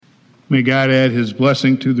May God add his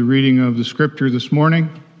blessing to the reading of the scripture this morning,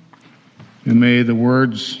 and may the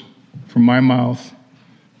words from my mouth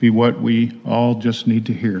be what we all just need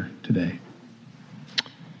to hear today.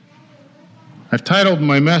 I've titled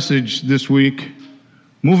my message this week,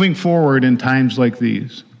 Moving Forward in Times Like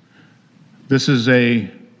These. This is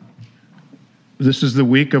the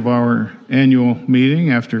week of our annual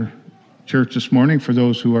meeting after church this morning for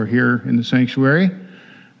those who are here in the sanctuary.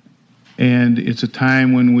 And it's a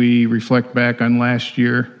time when we reflect back on last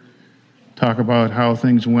year, talk about how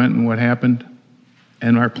things went and what happened,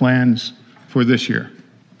 and our plans for this year.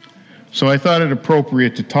 So I thought it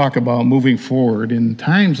appropriate to talk about moving forward in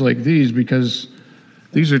times like these, because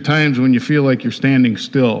these are times when you feel like you're standing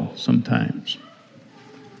still sometimes.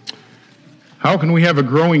 How can we have a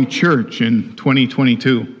growing church in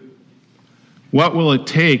 2022? What will it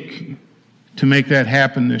take to make that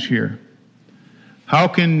happen this year? How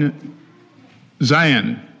can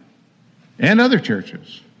Zion and other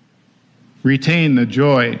churches retain the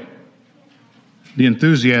joy, the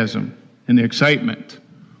enthusiasm, and the excitement,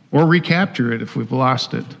 or recapture it if we've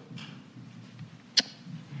lost it?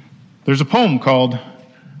 There's a poem called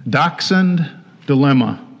Dachshund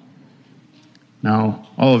Dilemma. Now,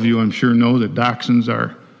 all of you, I'm sure, know that dachshunds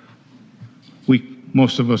are,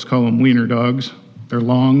 most of us call them wiener dogs. They're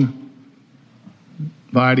long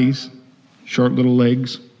bodies, short little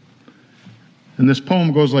legs. And this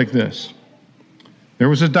poem goes like this. There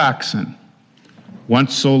was a dachshund,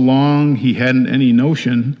 once so long he hadn't any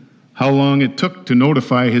notion how long it took to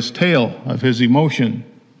notify his tail of his emotion.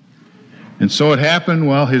 And so it happened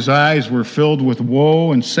while his eyes were filled with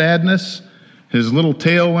woe and sadness, his little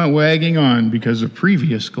tail went wagging on because of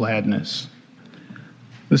previous gladness.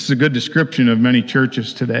 This is a good description of many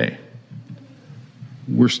churches today.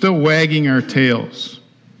 We're still wagging our tails,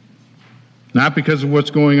 not because of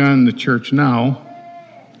what's going on in the church now,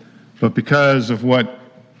 but because of what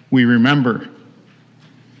we remember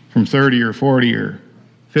from 30 or 40 or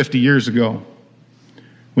 50 years ago,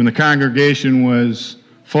 when the congregation was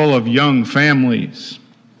full of young families,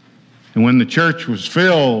 and when the church was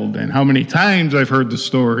filled, and how many times I've heard the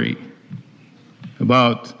story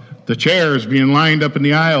about the chairs being lined up in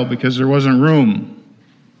the aisle because there wasn't room.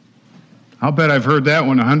 I'll bet I've heard that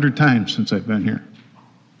one 100 times since I've been here.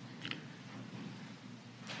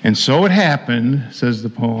 And so it happened, says the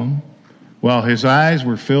poem, while his eyes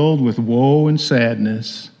were filled with woe and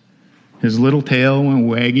sadness, his little tail went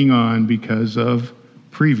wagging on because of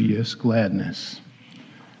previous gladness.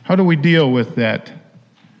 How do we deal with that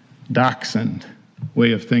dachshund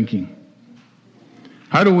way of thinking?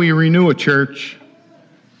 How do we renew a church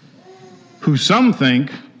who some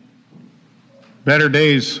think better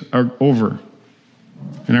days are over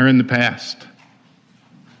and are in the past?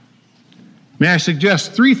 May I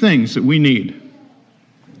suggest 3 things that we need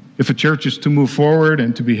if a church is to move forward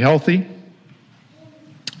and to be healthy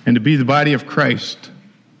and to be the body of Christ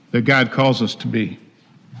that God calls us to be.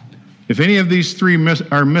 If any of these 3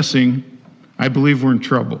 are missing, I believe we're in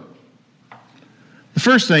trouble. The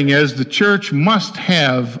first thing is the church must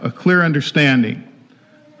have a clear understanding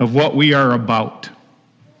of what we are about.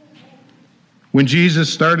 When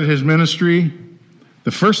Jesus started his ministry,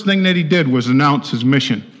 the first thing that he did was announce his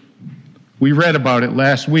mission. We read about it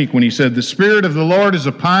last week when he said, "The Spirit of the Lord is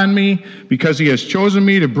upon me because he has chosen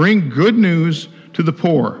me to bring good news to the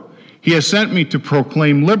poor. He has sent me to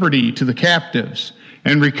proclaim liberty to the captives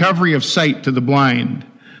and recovery of sight to the blind,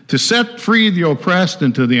 to set free the oppressed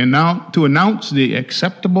and to announce the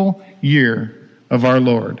acceptable year of our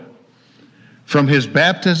Lord." From his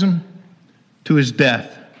baptism to his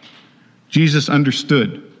death, Jesus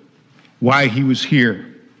understood why he was here.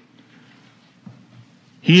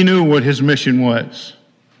 He knew what his mission was.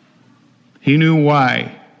 He knew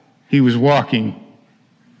why he was walking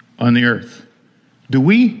on the earth. Do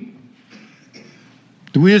we?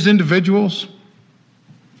 Do we as individuals?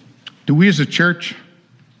 Do we as a church?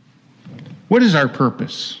 What is our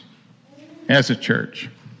purpose as a church?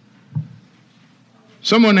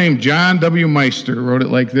 Someone named John W. Meister wrote it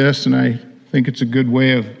like this, and I think it's a good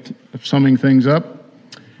way of summing things up.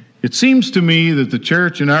 It seems to me that the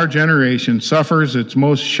church in our generation suffers its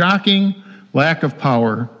most shocking lack of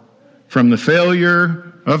power from the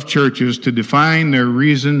failure of churches to define their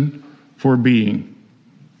reason for being.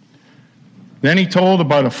 Then he told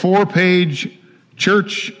about a 4-page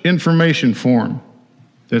church information form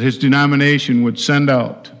that his denomination would send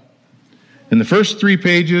out. In the first 3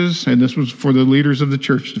 pages, and this was for the leaders of the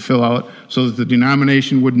church to fill out so that the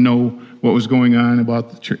denomination would know what was going on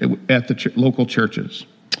about at the local churches.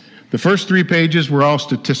 The first 3 pages were all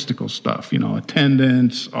statistical stuff,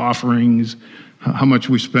 attendance, offerings, how much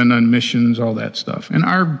we spend on missions, all that stuff. And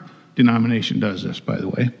our denomination does this, by the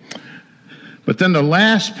way. But then the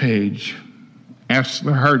last page asks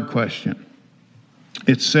the hard question.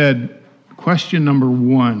 It said, question number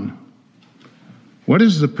 1, what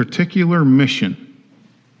is the particular mission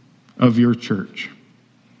of your church?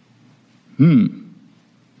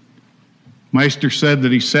 Meister said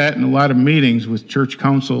that he sat in a lot of meetings with church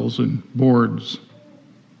councils and boards,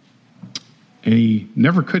 and he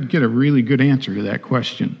never could get a really good answer to that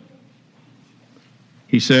question.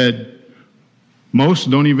 He said, most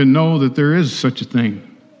don't even know that there is such a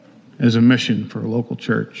thing as a mission for a local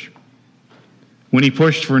church. When he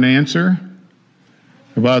pushed for an answer,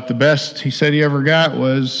 about the best he said he ever got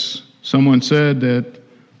was someone said that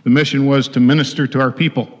the mission was to minister to our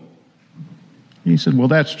people. He said, well,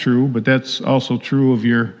 that's true, but that's also true of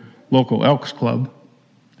your local Elks Club.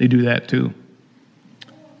 They do that too.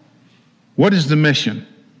 What is the mission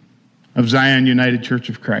of Zion United Church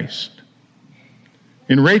of Christ?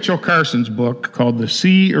 In Rachel Carson's book called The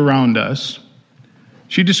Sea Around Us,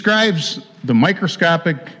 she describes the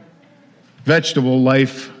microscopic vegetable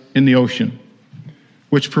life in the ocean,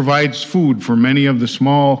 which provides food for many of the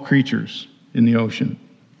small creatures in the ocean.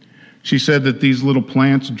 She said that these little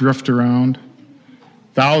plants drift around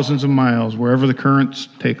thousands of miles wherever the currents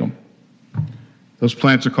take them. Those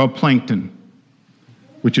plants are called plankton,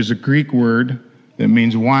 which is a Greek word that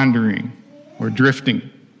means wandering or drifting.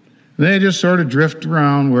 They just sort of drift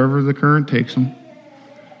around wherever the current takes them.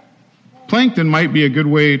 Plankton might be a good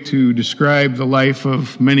way to describe the life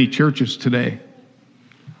of many churches today.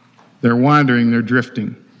 They're wandering, they're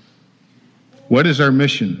drifting. What is our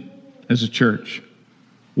mission as a church?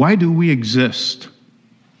 Why do we exist?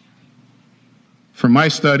 From my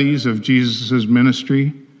studies of Jesus'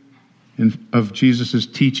 ministry and of Jesus'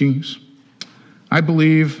 teachings, I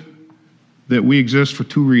believe that we exist for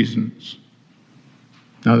 2 reasons.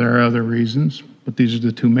 Now, there are other reasons, but these are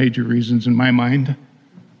the 2 major reasons in my mind.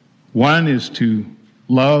 One is to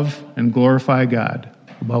love and glorify God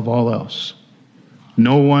above all else.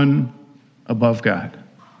 No one above God.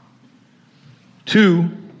 2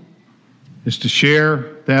 is to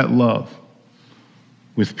share that love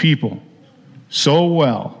with people so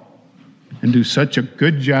well and do such a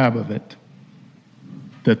good job of it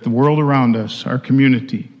that the world around us, our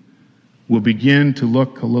community, will begin to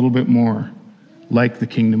look a little bit more like the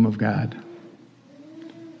kingdom of God.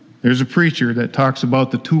 There's a preacher that talks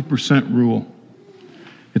about the 2% rule.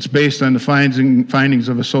 It's based on the findings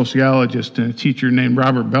of a sociologist and a teacher named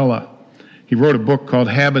Robert Bellah. He wrote a book called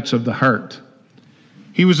Habits of the Heart.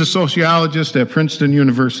 He was a sociologist at Princeton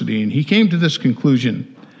University, and he came to this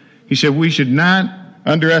conclusion. He said, we should not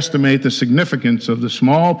underestimate the significance of the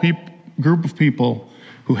small group of people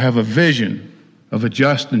who have a vision of a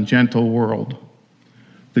just and gentle world.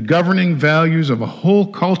 The governing values of a whole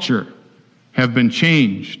culture have been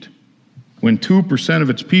changed when 2% of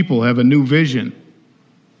its people have a new vision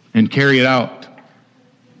and carry it out.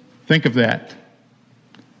 Think of that.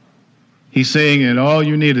 He's saying that all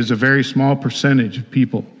you need is a very small percentage of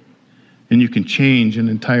people, and you can change an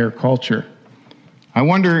entire culture. I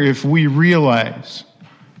wonder if we realize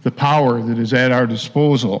the power that is at our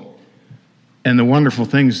disposal and the wonderful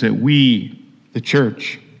things that we, the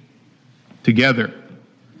church, together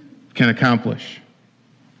can accomplish.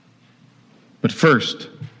 But first,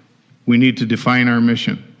 we need to define our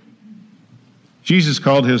mission. Jesus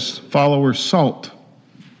called his followers salt.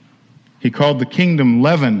 He called the kingdom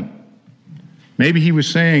leaven. Maybe he was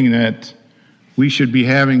saying that we should be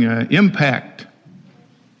having an impact,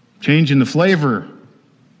 changing the flavor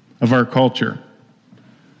of our culture.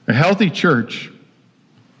 A healthy church,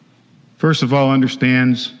 first of all,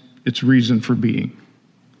 understands its reason for being.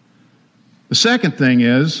 The second thing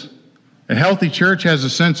is, a healthy church has a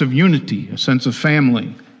sense of unity, a sense of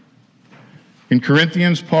family. In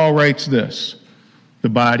Corinthians, Paul writes this: the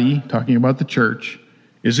body, talking about the church,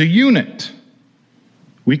 is a unit.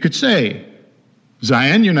 We could say,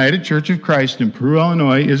 Zion United Church of Christ in Peru,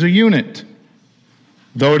 Illinois is a unit,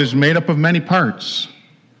 though it is made up of many parts.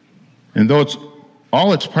 And though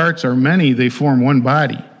all its parts are many, they form one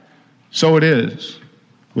body. So it is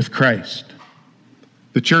with Christ.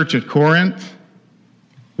 The church at Corinth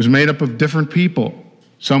was made up of different people.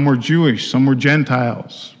 Some were Jewish, some were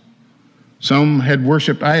Gentiles. Some had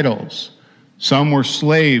worshipped idols. Some were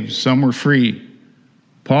slaves, some were free.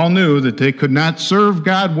 Paul knew that they could not serve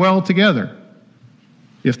God well together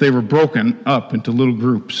if they were broken up into little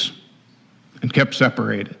groups and kept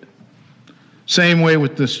separated. Same way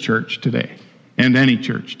with this church today and any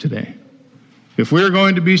church today. If we're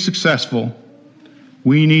going to be successful,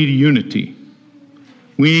 we need unity.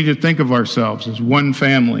 We need to think of ourselves as one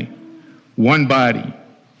family, one body.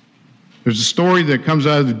 There's a story that comes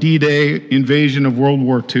out of the D-Day invasion of World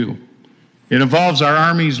War II. It involves our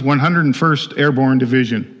Army's 101st Airborne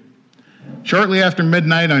Division. Shortly after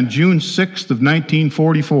midnight on June 6th of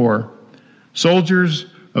 1944, soldiers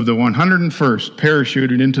of the 101st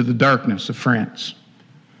parachuted into the darkness of France.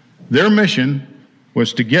 Their mission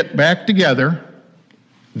was to get back together,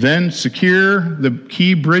 then secure the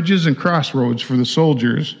key bridges and crossroads for the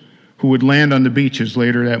soldiers who would land on the beaches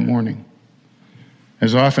later that morning.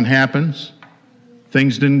 As often happens,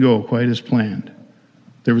 things didn't go quite as planned.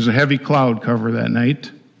 There was a heavy cloud cover that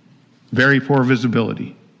night, very poor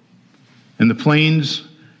visibility, and the planes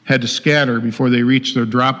had to scatter before they reached their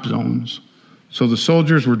drop zones, so the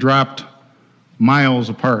soldiers were dropped miles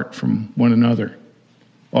apart from one another,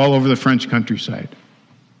 all over the French countryside.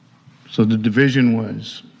 So the division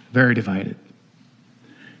was very divided.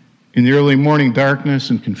 In the early morning darkness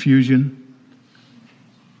and confusion,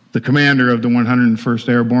 the commander of the 101st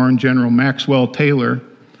Airborne, General Maxwell Taylor,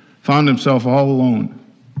 found himself all alone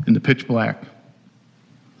in the pitch black.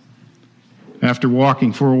 After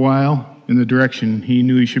walking for a while in the direction he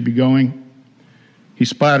knew he should be going, he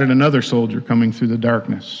spotted another soldier coming through the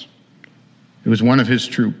darkness. It was one of his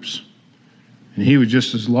troops, and he was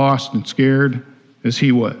just as lost and scared as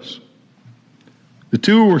he was. The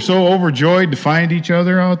two were so overjoyed to find each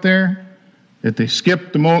other out there that they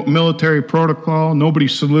skipped the military protocol. Nobody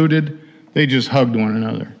saluted. They just hugged one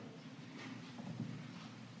another.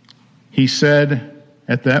 He said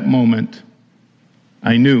at that moment,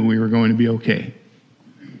 "I knew we were going to be okay."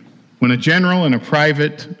 When a general and a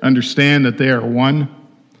private understand that they are one,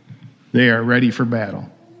 they are ready for battle.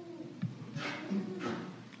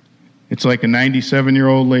 It's like a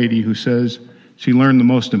 97-year-old lady who says she learned the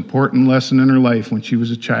most important lesson in her life when she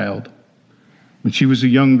was a child. When she was a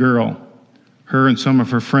young girl, her and some of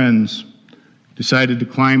her friends decided to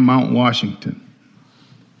climb Mount Washington.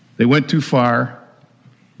 They went too far.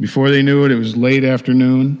 Before they knew it, it was late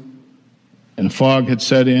afternoon, and a fog had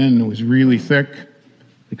set in, and it was really thick.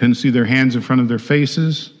 They couldn't see their hands in front of their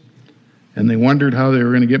faces, and they wondered how they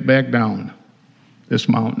were going to get back down this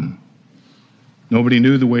mountain. Nobody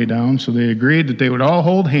knew the way down, so they agreed that they would all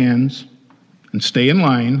hold hands and stay in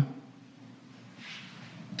line,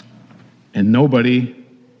 and nobody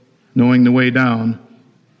knowing the way down,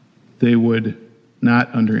 they would not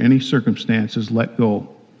under any circumstances let go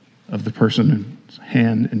of the person's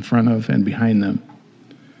hand in front of and behind them.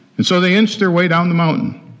 And so they inched their way down the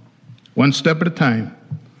mountain, one step at a time,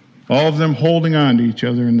 all of them holding on to each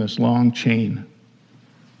other in this long chain.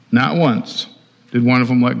 Not once did one of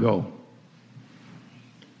them let go.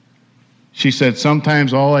 She said,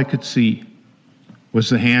 "Sometimes all I could see was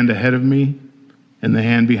the hand ahead of me and the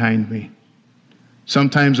hand behind me.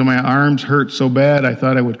 Sometimes my arms hurt so bad I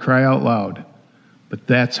thought I would cry out loud. But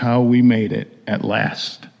that's how we made it at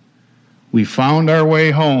last. We found our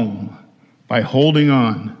way home by holding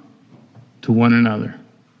on to one another."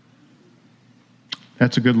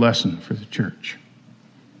 That's a good lesson for the church.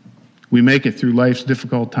 We make it through life's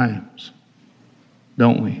difficult times,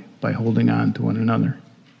 don't we, by holding on to one another.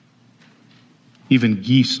 Even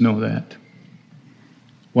geese know that.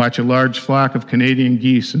 Watch a large flock of Canadian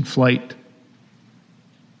geese in flight.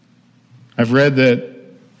 I've read that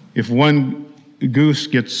if one goose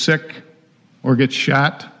gets sick or gets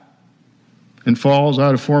shot and falls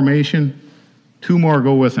out of formation, two more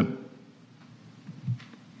go with him.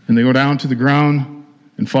 And they go down to the ground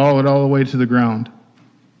and follow it all the way to the ground.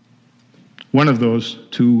 One of those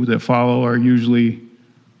two that follow are usually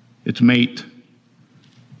its mate,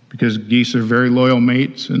 because geese are very loyal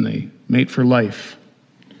mates and they mate for life.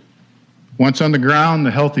 Once on the ground,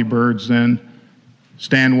 the healthy birds then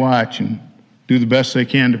stand watch and do the best they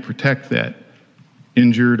can to protect that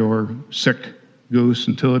injured or sick goose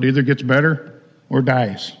until it either gets better or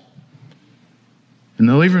dies. And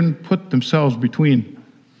they'll even put themselves between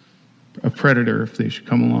a predator if they should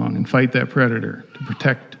come along and fight that predator to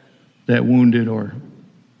protect that wounded or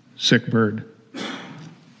sick bird.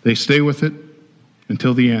 They stay with it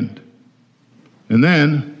until the end. And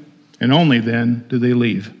then, and only then, do they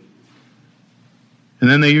leave. And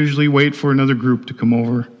then they usually wait for another group to come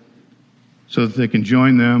over so that they can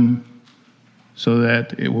join them, so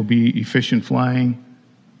that it will be efficient flying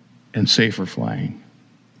and safer flying.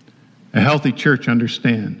 A healthy church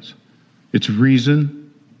understands its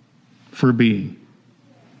reason for being.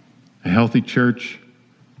 A healthy church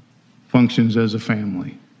functions as a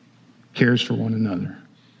family, cares for one another.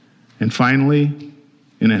 And finally,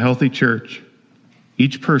 in a healthy church,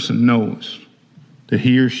 each person knows that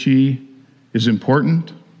he or she is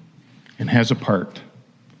important and has a part.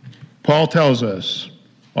 Paul tells us,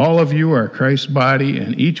 all of you are Christ's body,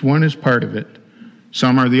 and each one is part of it.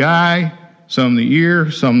 Some are the eye, some the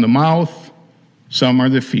ear, some the mouth, some are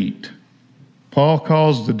the feet. Paul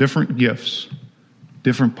calls the different gifts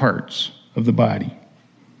different parts of the body.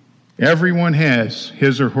 Everyone has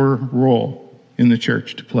his or her role in the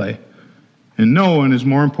church to play, and no one is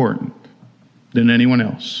more important than anyone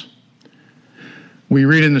else. We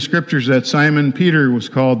read in the scriptures that Simon Peter was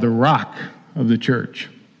called the rock of the church,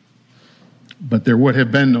 but there would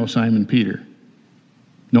have been no Simon Peter,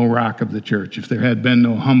 no rock of the church, if there had been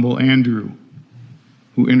no humble Andrew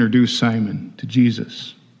who introduced Simon to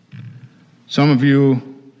Jesus. Some of you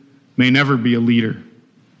may never be a leader,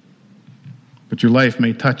 but your life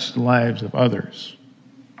may touch the lives of others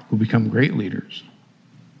who become great leaders.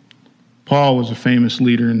 Paul was a famous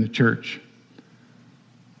leader in the church.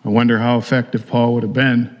 I wonder how effective Paul would have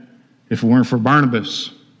been if it weren't for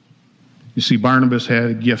Barnabas. You see, Barnabas had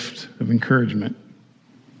a gift of encouragement.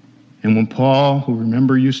 And when Paul, who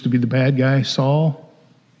remember used to be the bad guy, Saul,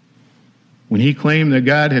 when he claimed that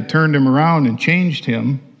God had turned him around and changed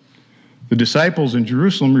him, the disciples in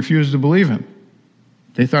Jerusalem refused to believe him.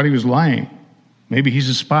 They thought he was lying. Maybe he's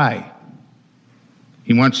a spy.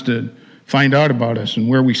 He wants to find out about us and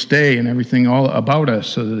where we stay and everything all about us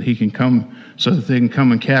so that they can come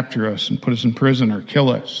and capture us and put us in prison or kill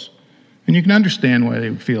us. And you can understand why they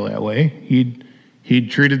would feel that way.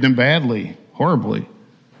 He'd treated them badly, horribly,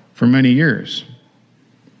 for many years.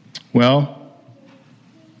 Well,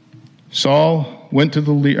 Barnabas went to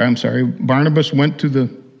the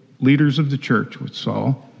leaders of the church with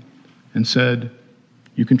Saul and said,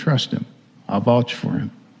 "You can trust him. I'll vouch for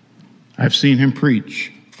him. I've seen him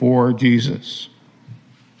preach for Jesus.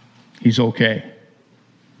 He's okay."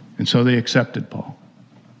 And so they accepted Paul.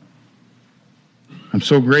 I'm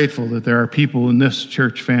so grateful that there are people in this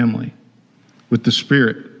church family with the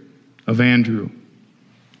spirit of Andrew,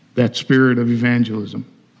 that spirit of evangelism.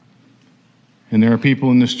 And there are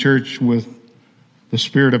people in this church with the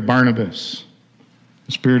spirit of Barnabas,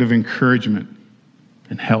 the spirit of encouragement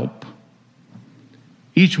and help.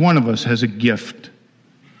 Each one of us has a gift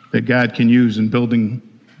that God can use in building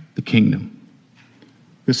the kingdom.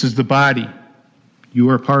 This is the body. You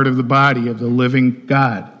are part of the body of the living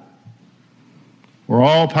God. We're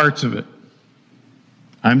all parts of it.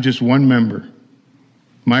 I'm just one member.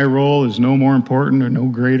 My role is no more important or no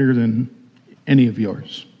greater than any of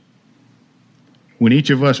yours. When each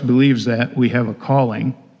of us believes that we have a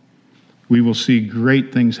calling, we will see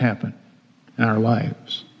great things happen in our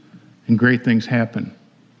lives, and great things happen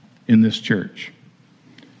in this church.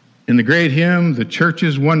 In the great hymn, "The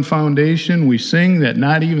Church's One Foundation," we sing that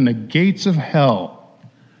not even the gates of hell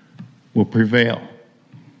will prevail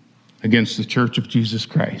against the church of Jesus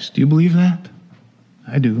Christ. Do you believe that?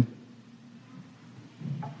 I do.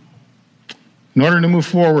 In order to move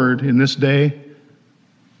forward in this day,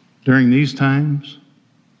 during these times,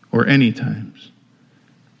 or any times,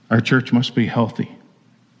 our church must be healthy.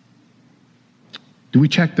 Do we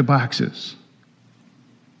check the boxes?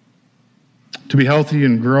 To be healthy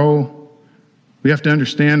and grow, we have to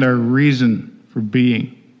understand our reason for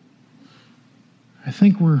being. I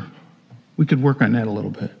think we could work on that a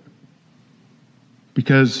little bit,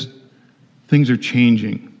 because things are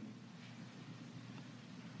changing.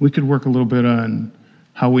 We could work a little bit on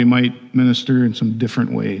how we might minister in some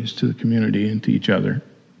different ways to the community and to each other.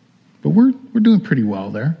 But we're doing pretty well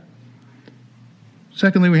there.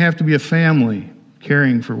 Secondly, we have to be a family,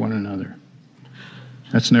 caring for one another.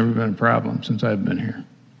 That's never been a problem since I've been here.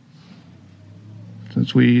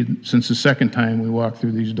 Since the second time we walked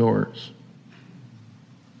through these doors,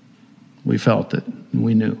 we felt it, and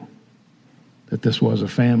we knew that this was a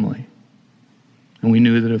family. And we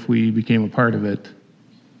knew that if we became a part of it,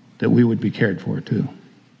 that we would be cared for too.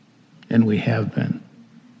 And we have been,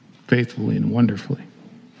 faithfully and wonderfully,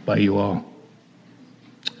 by you all.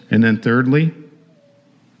 And then thirdly,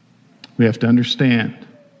 we have to understand,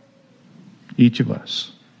 each of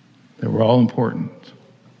us, that we're all important,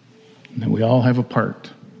 and that we all have a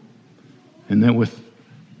part, and that with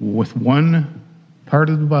one part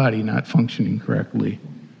of the body not functioning correctly,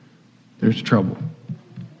 there's trouble.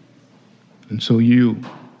 And so you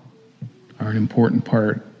are an important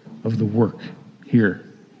part of the work here.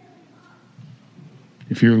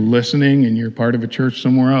 If you're listening and you're part of a church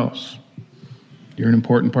somewhere else, you're an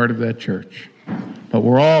important part of that church. But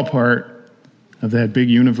we're all part of that big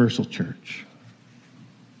universal church.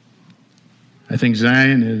 I think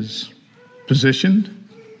Zion is positioned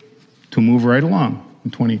to move right along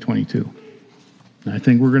in 2022. And I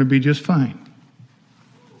think we're going to be just fine.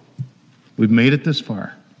 We've made it this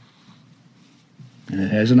far. And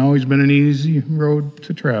it hasn't always been an easy road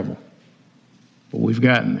to travel. But we've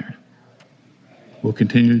gotten there. We'll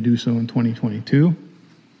continue to do so in 2022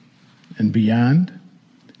 and beyond.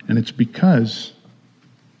 And it's because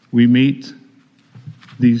we meet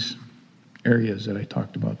these areas that I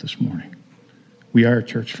talked about this morning. We are a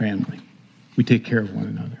church family. We take care of one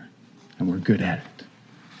another, and we're good at it.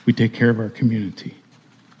 We take care of our community.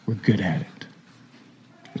 We're good at it.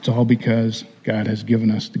 It's all because God has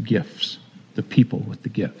given us the gifts, the people with the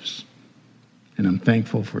gifts. And I'm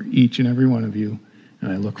thankful for each and every one of you,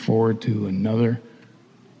 and I look forward to another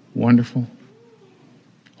wonderful,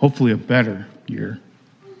 hopefully a better year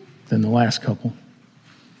than the last couple,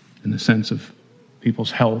 in the sense of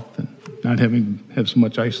people's health and not have so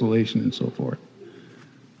much isolation and so forth.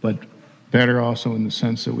 But better also in the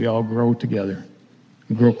sense that we all grow together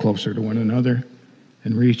and grow closer to one another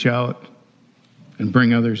and reach out and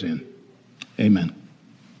bring others in. Amen.